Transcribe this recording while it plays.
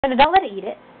Don't let it eat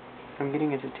it. I'm getting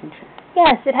his attention.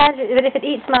 Yes, it has. But if it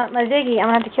eats my Ziggy, I'm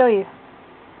gonna have to kill you.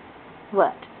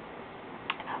 What?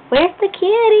 Where's the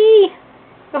kitty?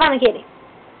 Go find the kitty.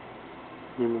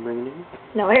 You want me to bring it in?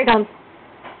 No, here it comes.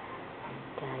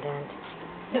 Dun, dun.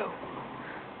 No.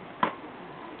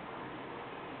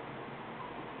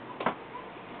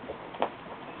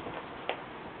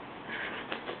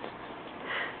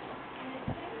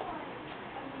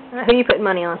 Who you putting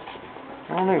money on?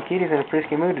 I don't know. Kitty's in a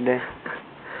frisky mood today.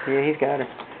 Yeah, he's got her.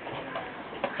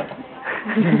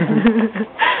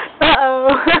 Uh-oh.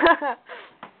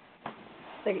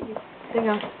 Look at you. There you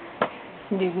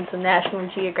go. Doing some National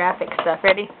Geographic stuff.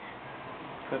 Ready?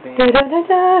 Da, da, da,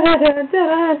 da, da,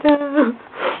 da, da.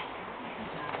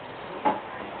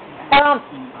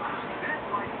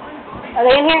 Are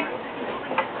they in here?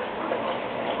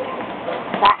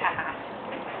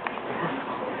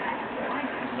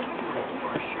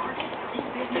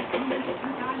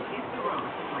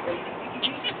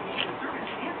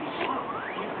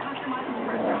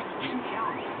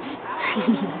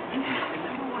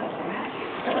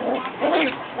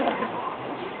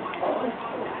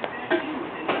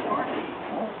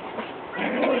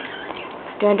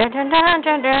 Dun dun dun dun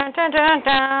dun dun dun dun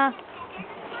dun.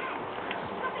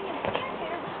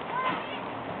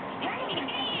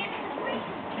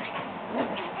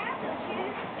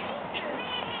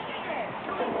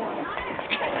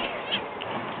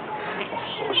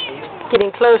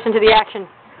 Getting close into the action.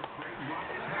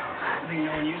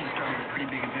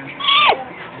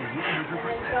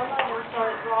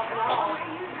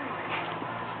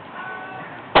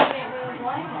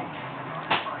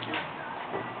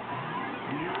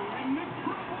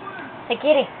 Hey,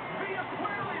 kitty.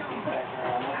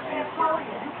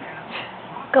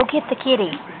 Go get the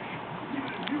kitty.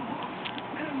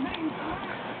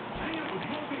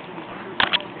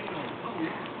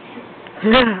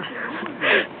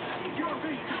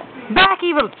 Back,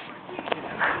 evil.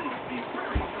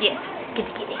 Yes, get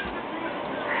the kitty.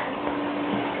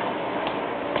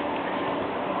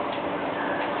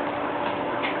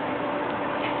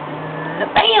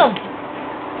 Bam!